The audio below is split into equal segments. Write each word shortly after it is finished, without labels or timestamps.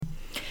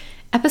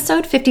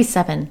Episode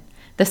 57,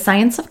 The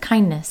Science of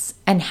Kindness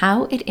and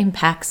How It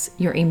Impacts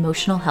Your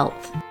Emotional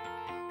Health.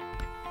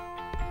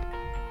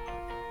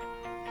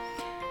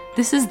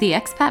 This is the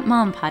Expat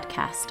Mom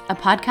Podcast, a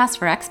podcast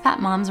for expat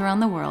moms around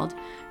the world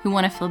who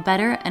want to feel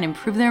better and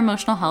improve their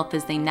emotional health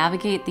as they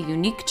navigate the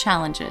unique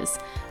challenges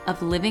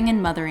of living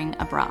and mothering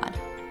abroad.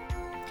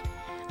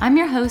 I'm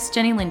your host,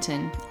 Jenny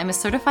Linton. I'm a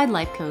certified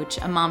life coach,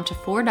 a mom to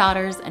 4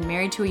 daughters, and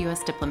married to a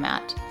U.S.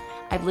 diplomat.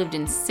 I've lived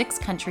in 6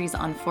 countries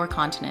on 4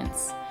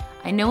 continents.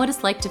 I know what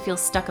it's like to feel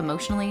stuck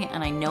emotionally,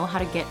 and I know how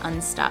to get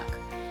unstuck.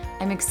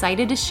 I'm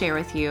excited to share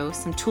with you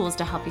some tools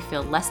to help you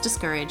feel less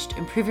discouraged,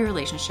 improve your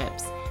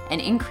relationships, and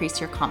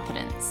increase your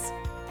confidence.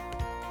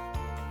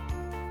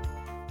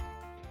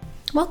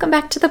 Welcome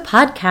back to the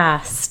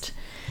podcast.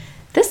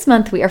 This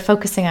month we are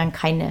focusing on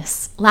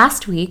kindness.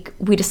 Last week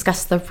we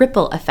discussed the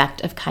ripple effect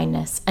of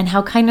kindness and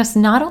how kindness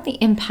not only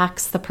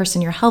impacts the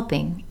person you're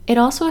helping, it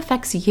also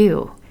affects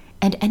you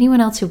and anyone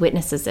else who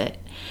witnesses it.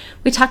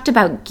 We talked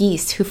about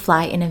geese who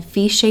fly in a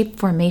V-shaped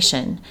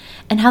formation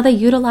and how they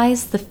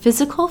utilize the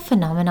physical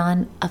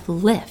phenomenon of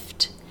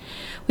lift.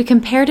 We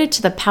compared it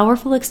to the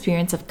powerful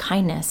experience of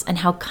kindness and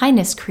how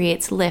kindness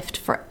creates lift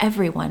for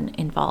everyone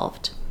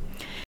involved.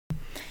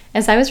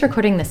 As I was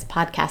recording this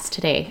podcast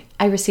today,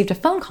 I received a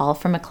phone call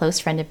from a close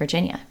friend in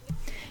Virginia.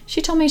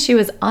 She told me she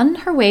was on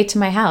her way to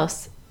my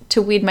house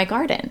to weed my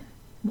garden.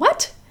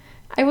 What?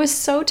 I was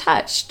so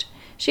touched.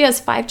 She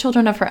has 5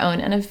 children of her own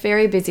and a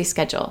very busy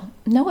schedule.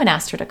 No one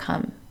asked her to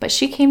come, but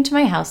she came to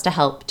my house to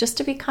help, just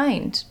to be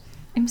kind.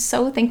 I'm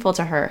so thankful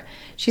to her.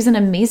 She's an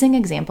amazing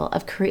example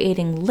of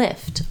creating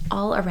lift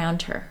all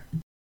around her.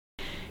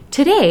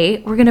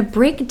 Today, we're going to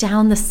break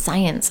down the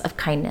science of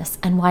kindness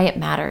and why it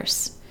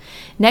matters.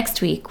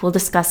 Next week, we'll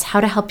discuss how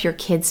to help your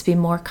kids be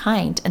more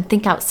kind and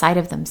think outside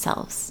of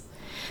themselves.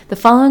 The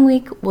following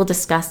week, we'll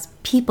discuss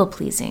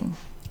people-pleasing.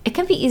 It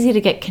can be easy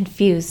to get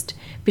confused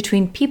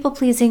between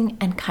people-pleasing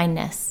and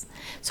kindness.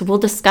 So we'll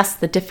discuss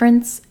the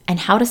difference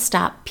and how to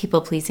stop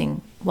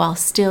people-pleasing while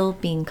still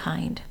being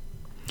kind.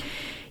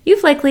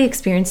 You've likely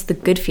experienced the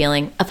good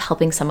feeling of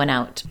helping someone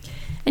out,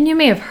 and you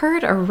may have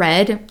heard or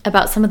read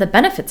about some of the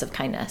benefits of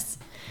kindness.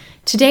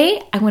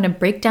 Today, I want to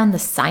break down the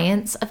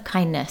science of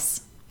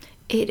kindness.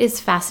 It is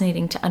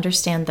fascinating to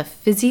understand the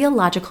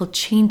physiological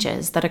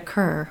changes that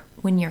occur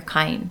when you're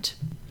kind.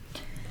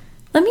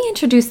 Let me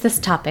introduce this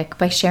topic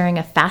by sharing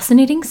a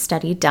fascinating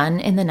study done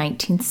in the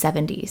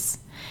 1970s.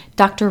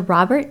 Dr.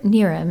 Robert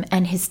Neeram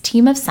and his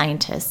team of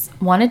scientists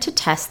wanted to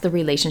test the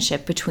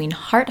relationship between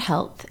heart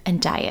health and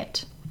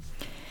diet.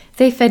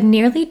 They fed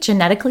nearly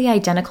genetically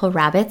identical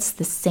rabbits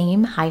the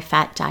same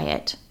high-fat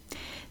diet.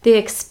 They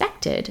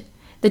expected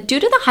that due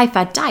to the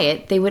high-fat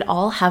diet, they would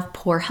all have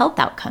poor health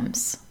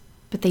outcomes,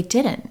 but they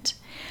didn't.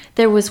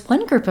 There was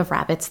one group of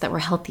rabbits that were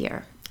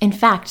healthier. In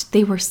fact,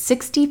 they were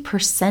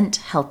 60%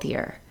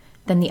 healthier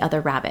than the other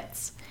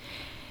rabbits.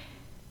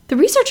 The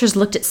researchers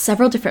looked at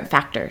several different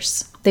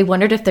factors. They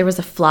wondered if there was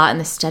a flaw in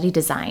the study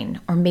design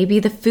or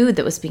maybe the food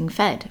that was being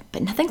fed,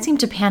 but nothing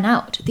seemed to pan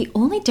out. The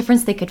only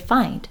difference they could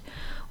find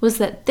was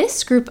that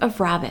this group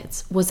of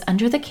rabbits was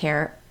under the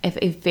care of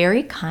a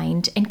very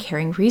kind and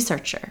caring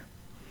researcher.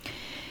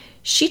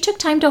 She took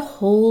time to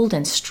hold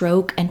and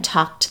stroke and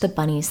talk to the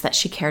bunnies that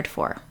she cared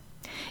for.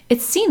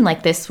 It seemed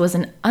like this was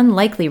an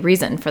unlikely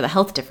reason for the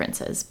health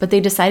differences, but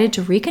they decided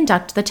to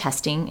reconduct the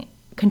testing,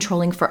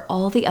 controlling for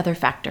all the other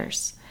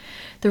factors.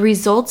 The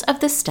results of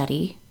the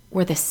study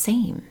were the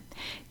same.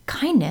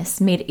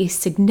 Kindness made a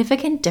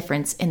significant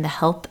difference in the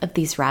health of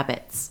these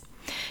rabbits.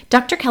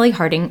 Dr. Kelly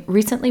Harding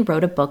recently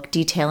wrote a book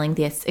detailing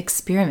this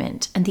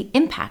experiment and the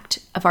impact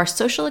of our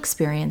social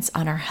experience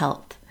on our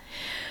health.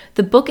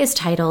 The book is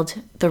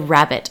titled The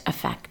Rabbit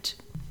Effect.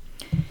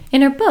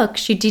 In her book,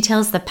 she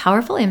details the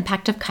powerful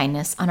impact of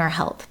kindness on our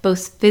health,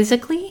 both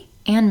physically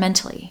and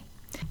mentally.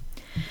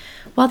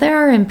 While there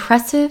are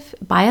impressive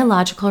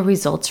biological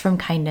results from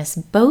kindness,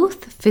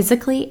 both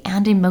physically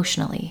and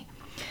emotionally,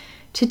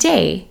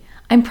 today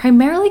I'm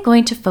primarily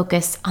going to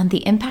focus on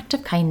the impact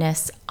of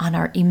kindness on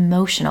our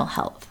emotional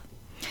health.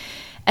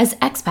 As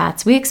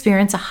expats, we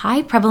experience a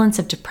high prevalence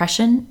of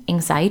depression,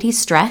 anxiety,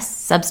 stress,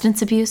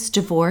 substance abuse,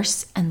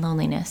 divorce, and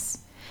loneliness,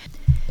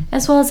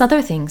 as well as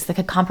other things that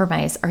could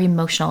compromise our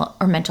emotional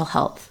or mental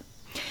health.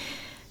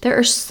 There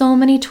are so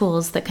many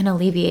tools that can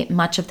alleviate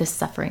much of this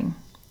suffering.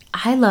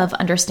 I love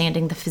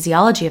understanding the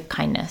physiology of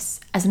kindness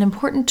as an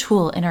important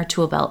tool in our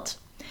tool belt,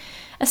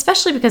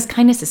 especially because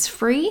kindness is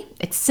free,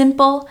 it's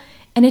simple,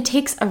 and it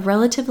takes a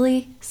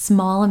relatively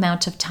small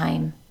amount of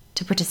time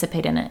to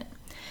participate in it.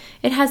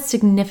 It has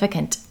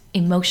significant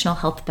emotional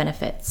health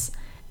benefits,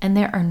 and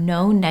there are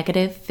no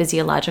negative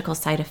physiological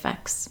side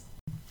effects.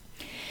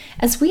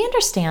 As we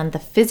understand the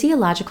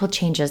physiological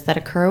changes that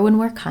occur when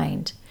we're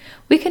kind,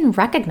 we can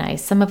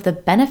recognize some of the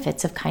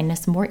benefits of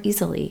kindness more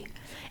easily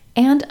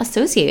and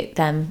associate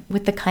them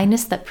with the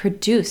kindness that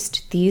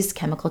produced these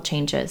chemical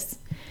changes.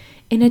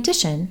 In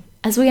addition,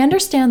 as we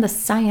understand the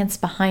science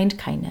behind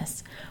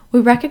kindness,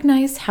 we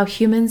recognize how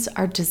humans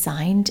are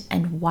designed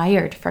and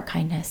wired for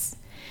kindness.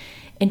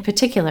 In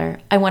particular,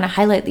 I want to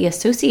highlight the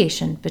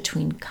association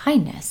between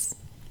kindness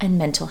and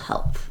mental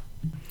health.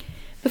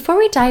 Before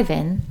we dive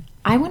in,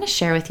 I want to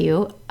share with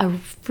you a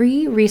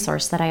free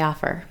resource that I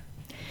offer.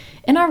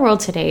 In our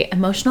world today,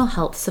 emotional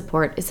health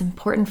support is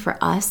important for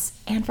us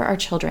and for our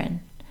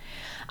children.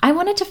 I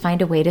wanted to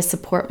find a way to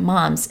support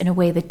moms in a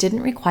way that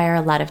didn't require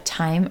a lot of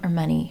time or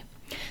money.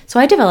 So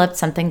I developed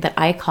something that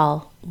I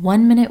call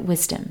 1 Minute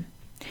Wisdom.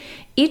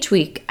 Each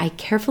week, I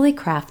carefully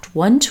craft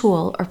one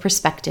tool or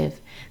perspective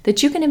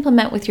that you can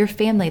implement with your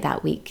family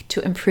that week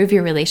to improve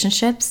your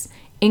relationships,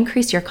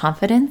 increase your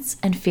confidence,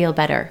 and feel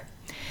better.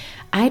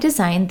 I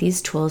designed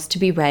these tools to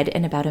be read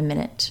in about a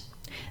minute.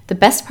 The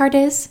best part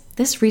is,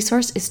 this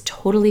resource is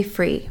totally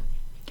free.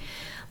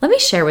 Let me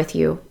share with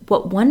you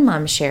what one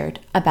mom shared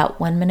about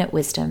 1 Minute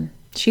Wisdom.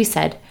 She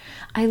said,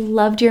 "I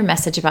loved your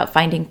message about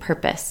finding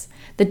purpose,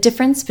 the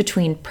difference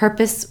between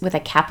purpose with a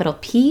capital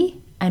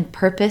P and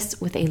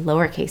purpose with a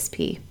lowercase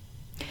p.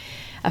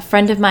 A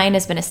friend of mine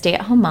has been a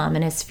stay-at-home mom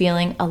and is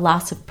feeling a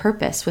loss of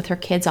purpose with her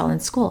kids all in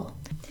school.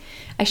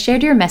 I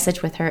shared your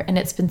message with her and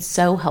it's been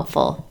so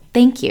helpful.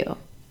 Thank you."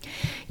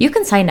 You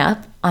can sign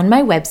up on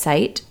my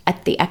website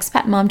at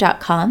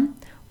theexpatmom.com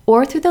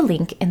or through the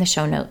link in the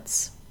show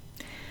notes.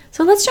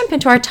 So let's jump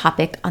into our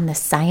topic on the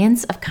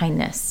science of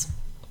kindness.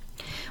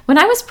 When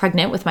I was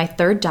pregnant with my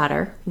third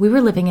daughter, we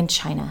were living in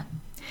China.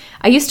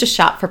 I used to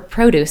shop for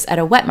produce at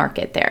a wet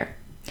market there.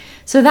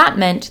 So that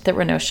meant there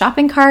were no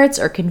shopping carts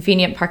or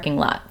convenient parking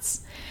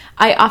lots.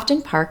 I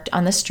often parked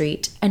on the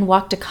street and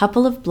walked a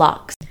couple of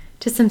blocks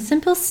to some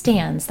simple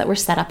stands that were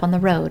set up on the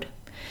road.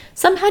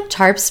 Some had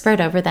tarps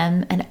spread over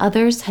them, and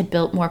others had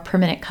built more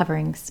permanent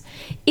coverings.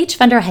 Each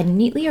vendor had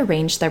neatly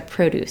arranged their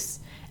produce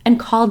and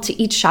called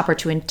to each shopper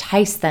to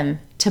entice them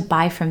to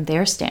buy from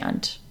their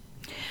stand.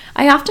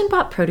 I often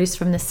bought produce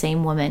from the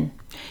same woman.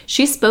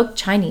 She spoke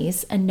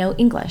Chinese and no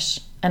English,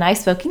 and I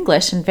spoke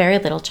English and very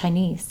little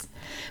Chinese.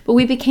 But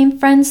we became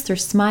friends through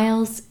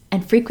smiles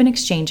and frequent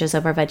exchanges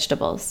over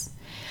vegetables.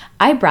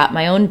 I brought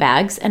my own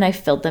bags, and I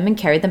filled them and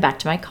carried them back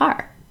to my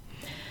car.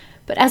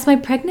 But as my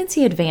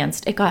pregnancy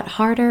advanced, it got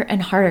harder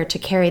and harder to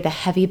carry the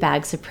heavy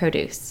bags of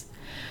produce.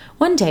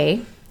 One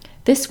day,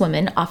 this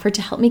woman offered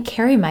to help me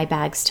carry my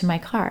bags to my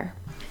car.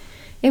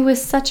 It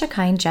was such a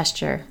kind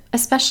gesture,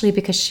 especially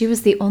because she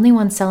was the only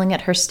one selling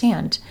at her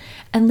stand,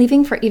 and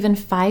leaving for even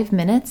 5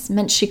 minutes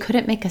meant she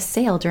couldn't make a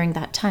sale during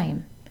that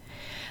time.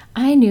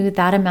 I knew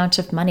that amount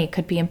of money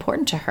could be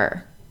important to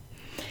her.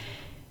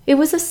 It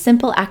was a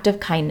simple act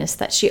of kindness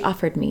that she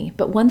offered me,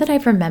 but one that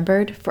I've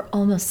remembered for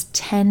almost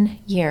 10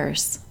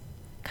 years.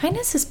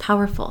 Kindness is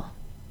powerful.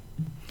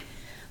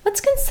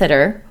 Let's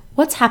consider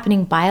what's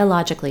happening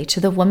biologically to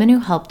the woman who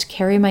helped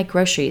carry my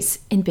groceries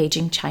in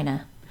Beijing,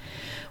 China.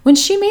 When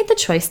she made the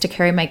choice to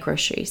carry my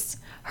groceries,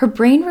 her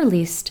brain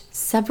released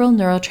several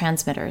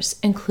neurotransmitters,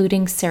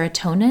 including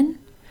serotonin,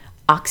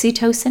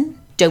 oxytocin,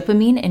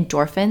 dopamine,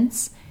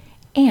 endorphins,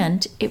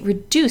 and it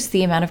reduced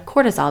the amount of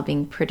cortisol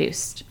being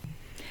produced.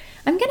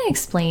 I'm going to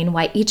explain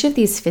why each of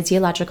these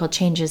physiological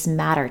changes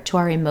matter to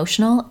our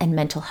emotional and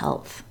mental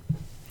health.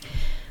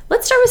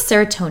 Let's start with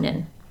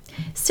serotonin.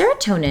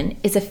 Serotonin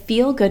is a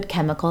feel-good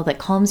chemical that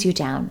calms you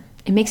down.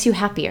 It makes you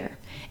happier.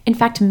 In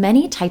fact,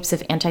 many types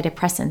of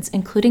antidepressants,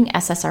 including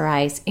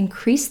SSRIs,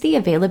 increase the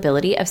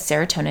availability of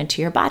serotonin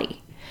to your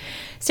body.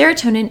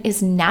 Serotonin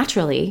is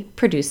naturally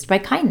produced by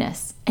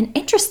kindness, and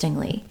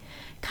interestingly,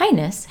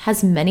 kindness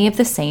has many of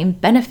the same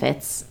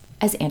benefits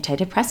as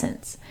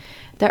antidepressants.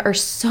 There are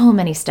so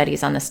many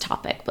studies on this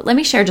topic, but let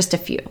me share just a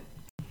few.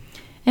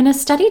 In a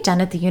study done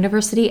at the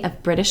University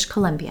of British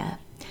Columbia,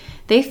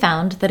 they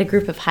found that a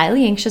group of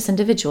highly anxious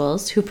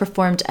individuals who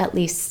performed at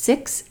least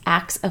 6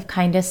 acts of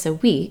kindness a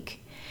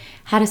week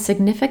had a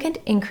significant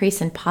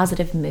increase in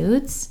positive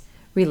moods,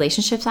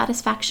 relationship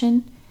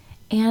satisfaction,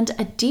 and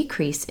a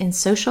decrease in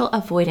social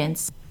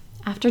avoidance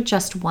after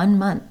just 1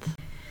 month.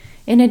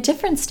 In a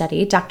different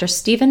study, Dr.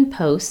 Stephen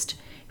Post,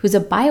 who's a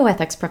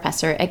bioethics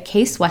professor at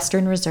Case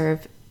Western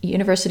Reserve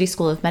University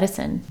School of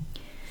Medicine,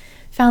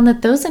 found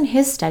that those in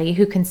his study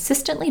who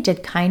consistently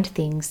did kind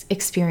things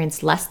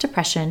experienced less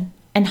depression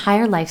and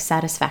higher life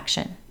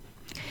satisfaction.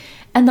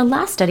 And the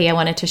last study I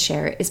wanted to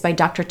share is by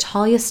Dr.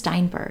 Talia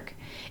Steinberg.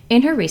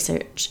 In her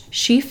research,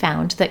 she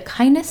found that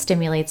kindness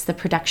stimulates the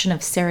production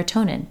of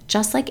serotonin,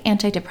 just like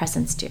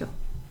antidepressants do.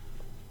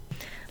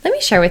 Let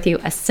me share with you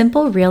a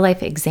simple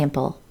real-life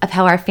example of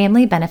how our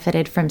family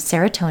benefited from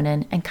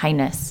serotonin and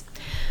kindness.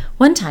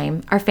 One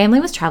time, our family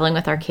was traveling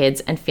with our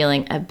kids and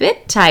feeling a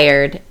bit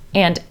tired,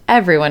 and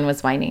everyone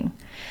was whining.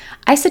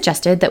 I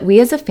suggested that we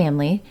as a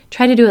family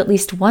try to do at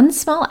least one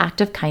small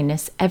act of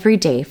kindness every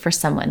day for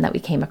someone that we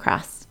came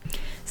across.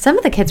 Some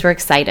of the kids were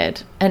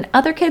excited, and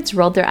other kids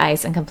rolled their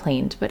eyes and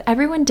complained, but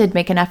everyone did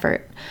make an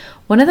effort.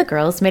 One of the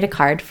girls made a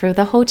card for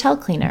the hotel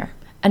cleaner.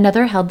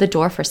 Another held the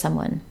door for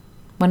someone.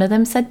 One of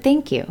them said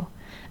thank you.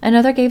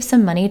 Another gave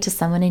some money to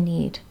someone in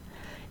need.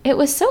 It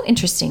was so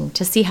interesting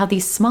to see how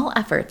these small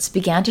efforts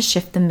began to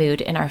shift the mood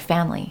in our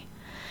family.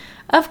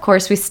 Of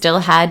course, we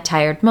still had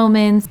tired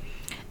moments,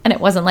 and it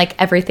wasn't like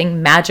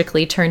everything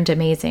magically turned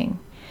amazing.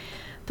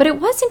 But it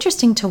was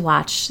interesting to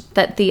watch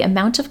that the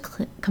amount of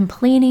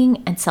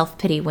complaining and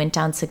self-pity went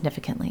down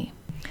significantly.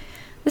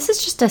 This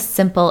is just a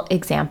simple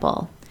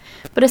example,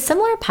 but a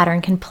similar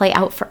pattern can play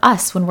out for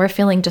us when we're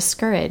feeling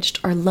discouraged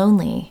or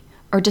lonely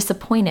or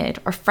disappointed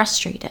or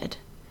frustrated.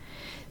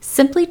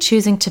 Simply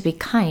choosing to be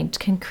kind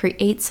can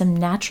create some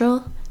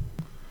natural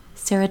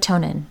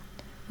serotonin,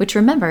 which,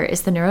 remember,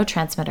 is the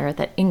neurotransmitter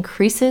that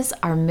increases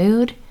our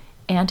mood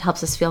and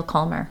helps us feel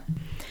calmer.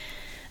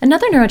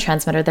 Another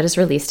neurotransmitter that is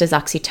released is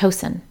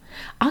oxytocin.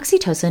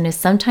 Oxytocin is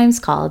sometimes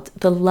called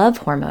the love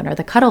hormone or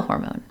the cuddle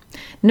hormone.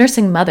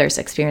 Nursing mothers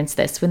experience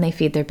this when they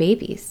feed their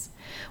babies.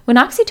 When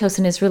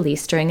oxytocin is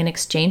released during an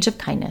exchange of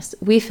kindness,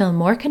 we feel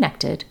more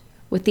connected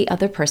with the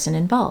other person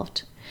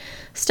involved.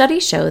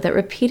 Studies show that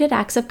repeated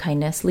acts of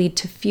kindness lead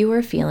to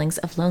fewer feelings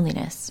of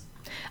loneliness.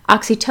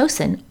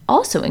 Oxytocin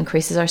also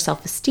increases our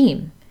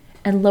self-esteem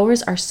and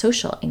lowers our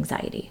social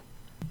anxiety.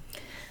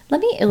 Let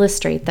me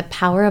illustrate the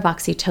power of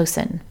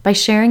oxytocin by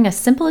sharing a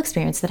simple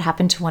experience that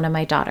happened to one of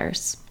my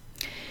daughters.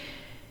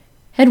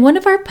 In one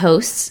of our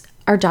posts,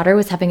 our daughter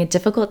was having a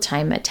difficult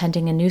time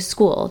attending a new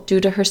school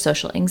due to her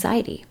social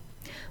anxiety.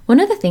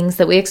 One of the things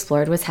that we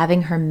explored was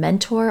having her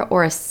mentor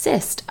or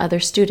assist other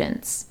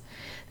students.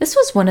 This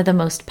was one of the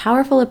most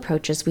powerful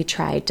approaches we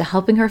tried to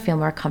helping her feel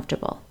more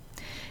comfortable.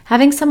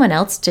 Having someone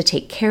else to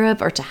take care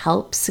of or to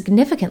help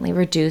significantly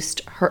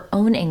reduced her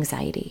own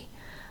anxiety,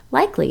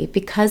 likely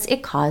because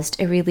it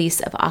caused a release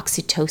of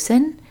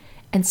oxytocin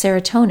and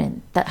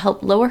serotonin that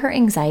helped lower her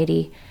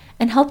anxiety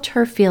and helped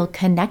her feel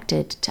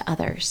connected to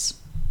others.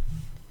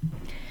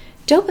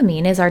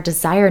 Dopamine is our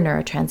desire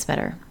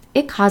neurotransmitter.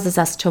 It causes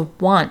us to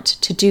want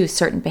to do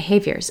certain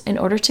behaviors in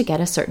order to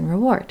get a certain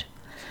reward.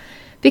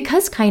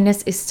 Because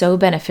kindness is so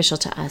beneficial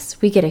to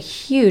us, we get a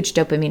huge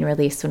dopamine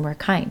release when we're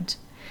kind.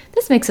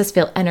 This makes us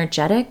feel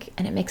energetic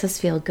and it makes us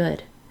feel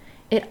good.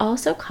 It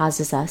also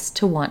causes us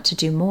to want to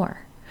do more.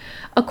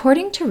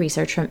 According to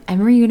research from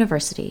Emory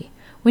University,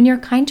 when you're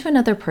kind to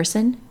another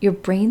person, your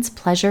brain's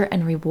pleasure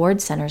and reward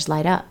centers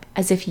light up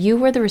as if you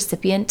were the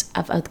recipient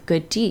of a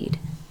good deed,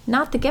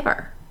 not the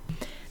giver.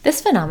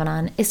 This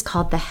phenomenon is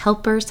called the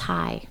helper's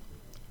high.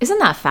 Isn't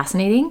that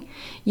fascinating?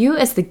 You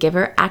as the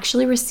giver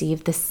actually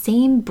receive the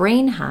same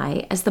brain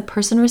high as the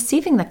person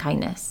receiving the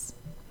kindness.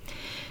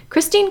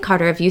 Christine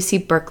Carter of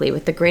UC Berkeley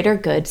with the Greater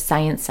Good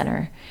Science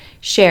Center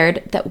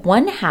shared that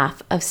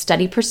 1/2 of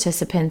study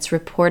participants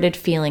reported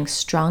feeling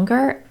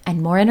stronger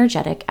and more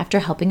energetic after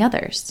helping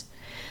others.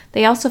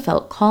 They also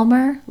felt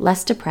calmer,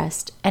 less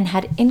depressed, and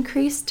had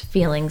increased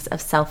feelings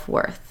of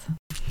self-worth.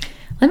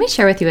 Let me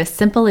share with you a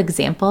simple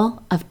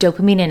example of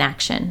dopamine in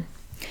action.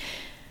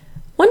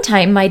 One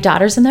time, my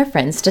daughters and their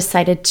friends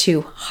decided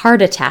to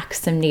heart attack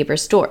some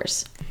neighbors'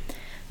 doors.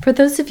 For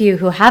those of you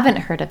who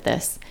haven't heard of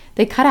this,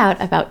 they cut out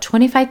about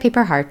 25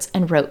 paper hearts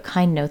and wrote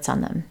kind notes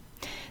on them.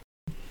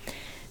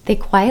 They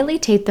quietly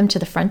taped them to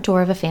the front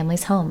door of a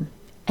family's home,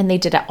 and they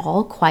did it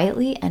all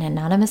quietly and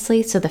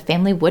anonymously so the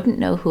family wouldn't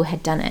know who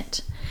had done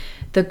it.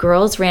 The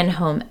girls ran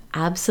home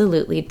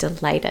absolutely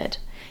delighted.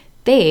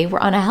 They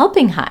were on a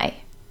helping high.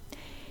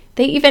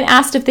 They even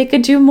asked if they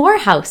could do more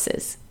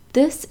houses.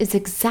 This is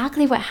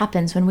exactly what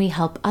happens when we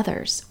help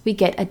others. We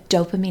get a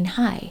dopamine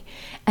high,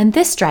 and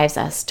this drives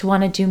us to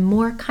want to do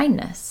more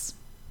kindness.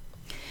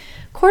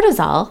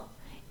 Cortisol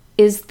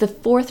is the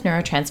 4th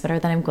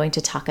neurotransmitter that I'm going to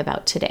talk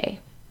about today.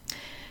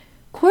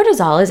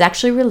 Cortisol is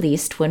actually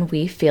released when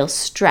we feel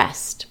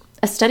stressed.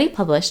 A study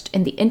published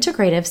in the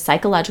Integrative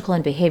Psychological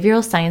and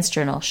Behavioral Science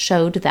Journal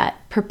showed that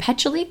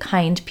perpetually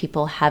kind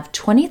people have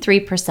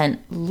 23%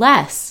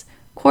 less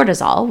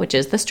cortisol, which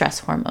is the stress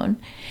hormone,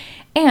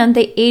 and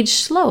they age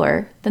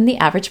slower than the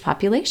average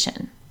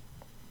population.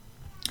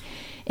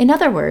 In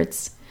other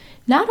words,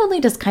 not only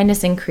does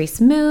kindness increase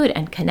mood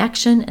and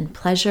connection and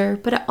pleasure,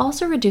 but it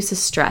also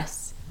reduces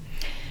stress.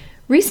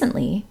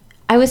 Recently,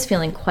 I was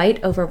feeling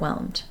quite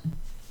overwhelmed.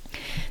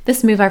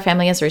 This move our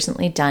family has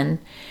recently done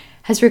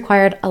has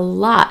required a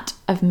lot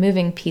of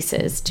moving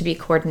pieces to be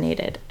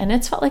coordinated, and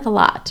it's felt like a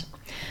lot.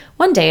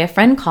 One day, a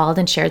friend called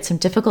and shared some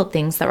difficult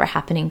things that were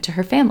happening to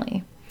her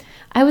family.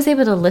 I was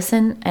able to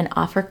listen and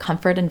offer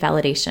comfort and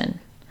validation.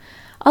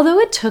 Although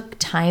it took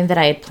time that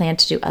I had planned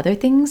to do other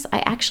things, I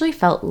actually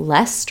felt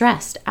less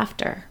stressed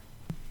after.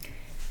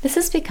 This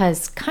is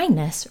because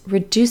kindness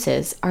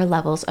reduces our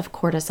levels of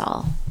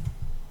cortisol.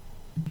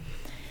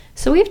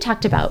 So we've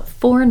talked about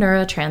 4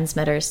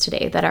 neurotransmitters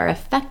today that are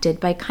affected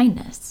by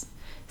kindness.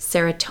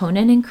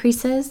 Serotonin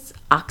increases,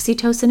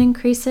 oxytocin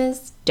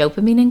increases,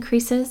 dopamine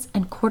increases,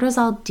 and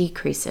cortisol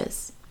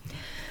decreases.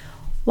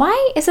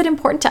 Why is it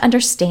important to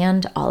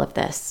understand all of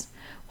this?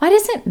 Why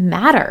does it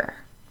matter?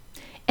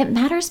 It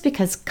matters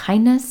because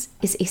kindness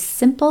is a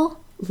simple,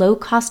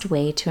 low-cost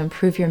way to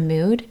improve your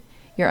mood,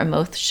 your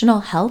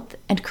emotional health,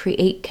 and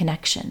create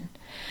connection.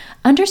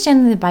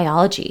 Understanding the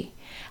biology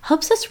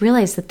helps us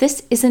realize that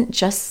this isn't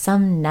just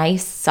some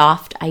nice,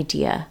 soft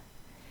idea.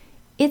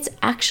 It's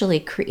actually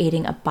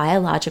creating a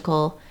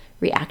biological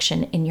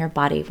reaction in your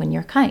body when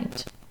you're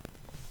kind.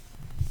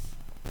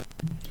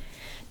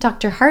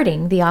 Dr.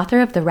 Harding, the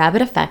author of The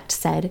Rabbit Effect,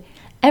 said,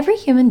 Every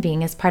human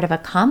being is part of a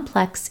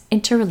complex,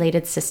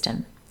 interrelated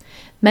system.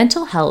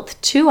 Mental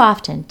health too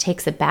often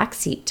takes a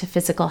backseat to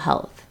physical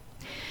health.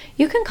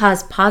 You can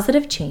cause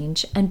positive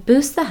change and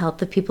boost the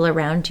health of people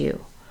around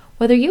you,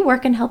 whether you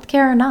work in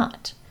healthcare or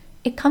not.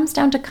 It comes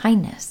down to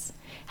kindness.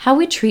 How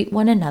we treat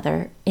one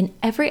another in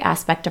every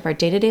aspect of our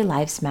day-to-day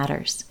lives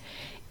matters.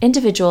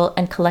 Individual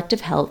and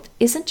collective health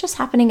isn't just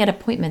happening at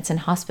appointments in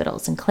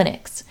hospitals and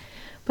clinics,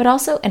 but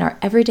also in our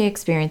everyday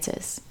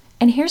experiences.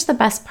 And here's the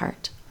best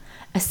part.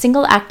 A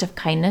single act of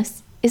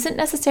kindness isn't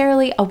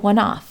necessarily a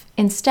one-off.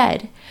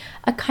 Instead,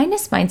 a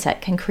kindness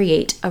mindset can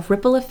create a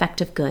ripple effect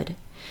of good.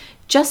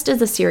 Just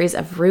as a series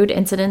of rude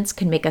incidents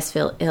can make us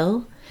feel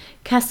ill,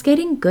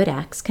 cascading good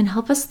acts can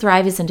help us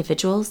thrive as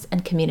individuals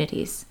and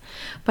communities.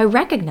 By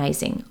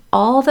recognizing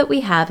all that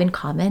we have in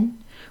common,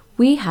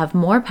 we have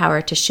more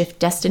power to shift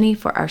destiny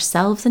for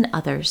ourselves and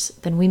others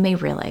than we may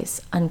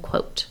realize,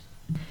 unquote.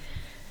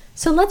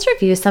 So let's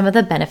review some of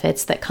the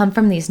benefits that come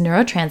from these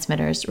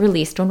neurotransmitters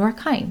released when we're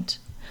kind.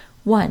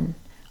 1.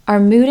 Our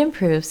mood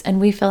improves and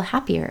we feel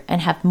happier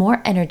and have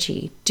more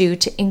energy due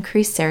to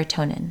increased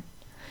serotonin.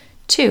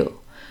 2.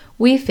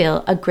 We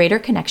feel a greater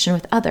connection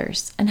with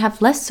others and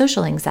have less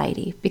social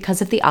anxiety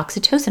because of the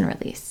oxytocin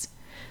release.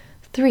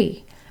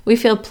 3. We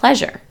feel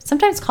pleasure,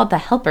 sometimes called the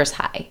helper's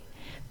high,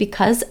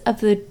 because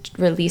of the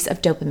release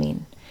of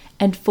dopamine.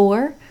 And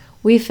 4.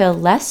 We feel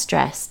less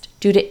stressed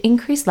due to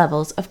increased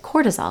levels of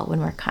cortisol when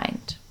we're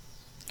kind.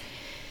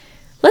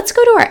 Let's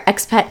go to our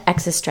expat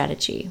exit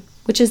strategy,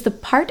 which is the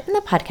part in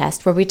the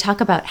podcast where we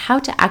talk about how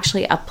to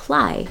actually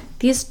apply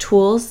these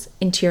tools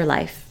into your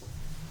life.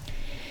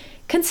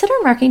 Consider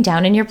marking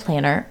down in your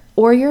planner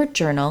or your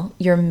journal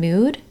your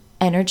mood,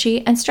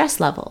 energy, and stress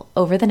level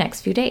over the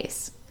next few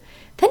days.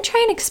 Then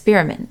try an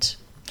experiment.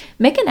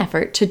 Make an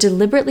effort to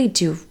deliberately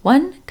do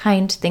one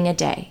kind thing a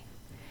day.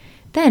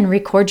 Then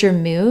record your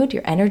mood,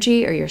 your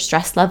energy, or your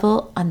stress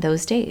level on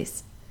those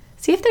days.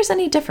 See if there's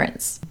any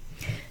difference.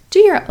 Do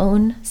your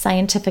own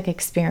scientific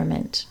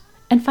experiment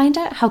and find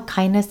out how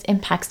kindness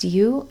impacts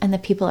you and the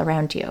people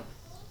around you.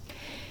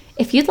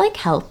 If you'd like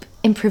help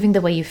improving the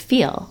way you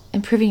feel,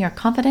 improving your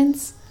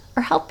confidence,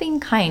 or help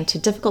being kind to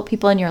difficult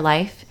people in your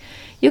life,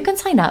 you can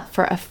sign up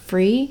for a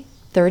free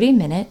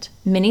 30-minute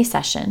mini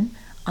session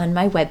on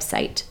my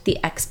website, The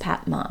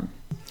Expat Mom.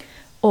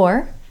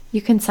 Or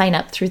you can sign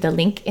up through the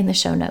link in the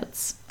show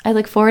notes. I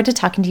look forward to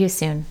talking to you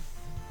soon.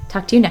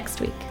 Talk to you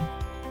next week.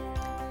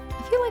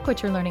 If you like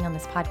what you're learning on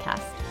this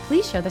podcast,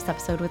 please share this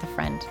episode with a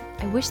friend.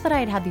 I wish that I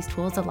had had these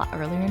tools a lot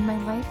earlier in my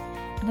life,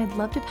 and I'd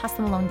love to pass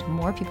them along to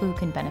more people who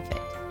can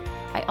benefit.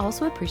 I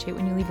also appreciate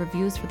when you leave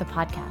reviews for the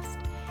podcast.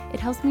 It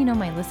helps me know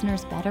my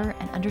listeners better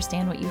and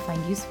understand what you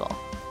find useful.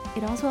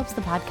 It also helps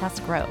the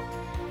podcast grow.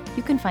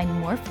 You can find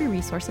more free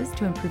resources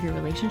to improve your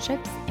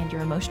relationships and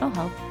your emotional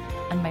health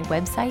on my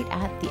website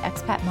at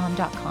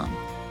theexpatmom.com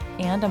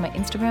and on my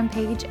Instagram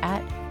page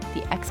at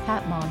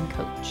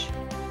theexpatmomcoach.